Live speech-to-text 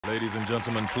Ladies and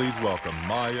gentlemen, please welcome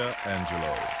Maya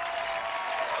Angelou.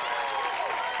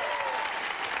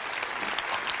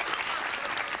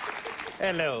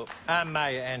 Hello, I'm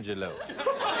Maya Angelou.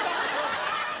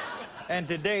 And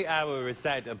today I will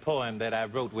recite a poem that I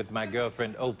wrote with my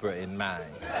girlfriend Oprah in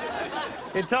mind.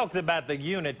 It talks about the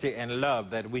unity and love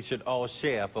that we should all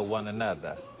share for one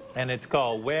another. And it's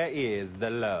called Where Is the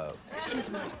Love?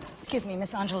 Excuse me,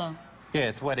 Miss Angelou.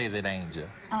 Yes, what is it, Angel?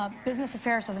 Business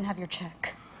Affairs doesn't have your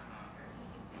check.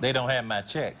 They don't have my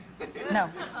check? No.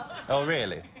 Oh,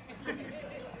 really?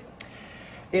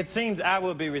 It seems I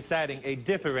will be reciting a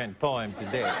different poem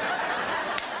today.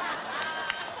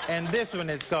 And this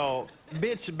one is called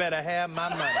Bitch Better Have My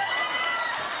Money.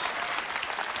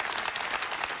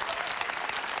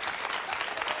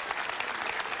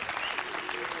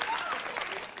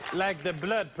 Like the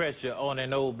blood pressure on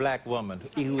an old black woman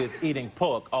who is eating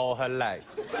pork all her life,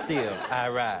 still I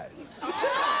rise.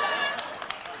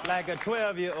 Like a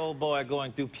 12-year-old boy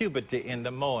going through puberty in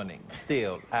the morning,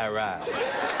 still I rise.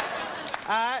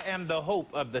 I am the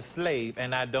hope of the slave,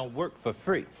 and I don't work for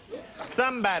free.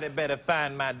 Somebody better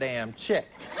find my damn check,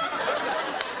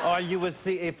 or you will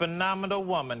see a phenomenal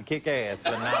woman kick ass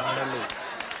phenomenally.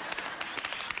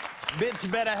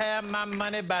 Bitch better have my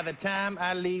money by the time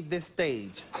I leave this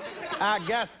stage. I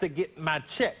got to get my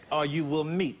check, or you will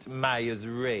meet Maya's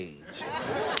rage.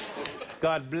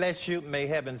 God bless you, may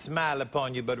heaven smile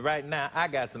upon you, but right now, I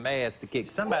got some ass to kick.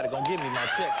 Somebody gonna give me my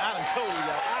check. I done told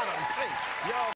y'all.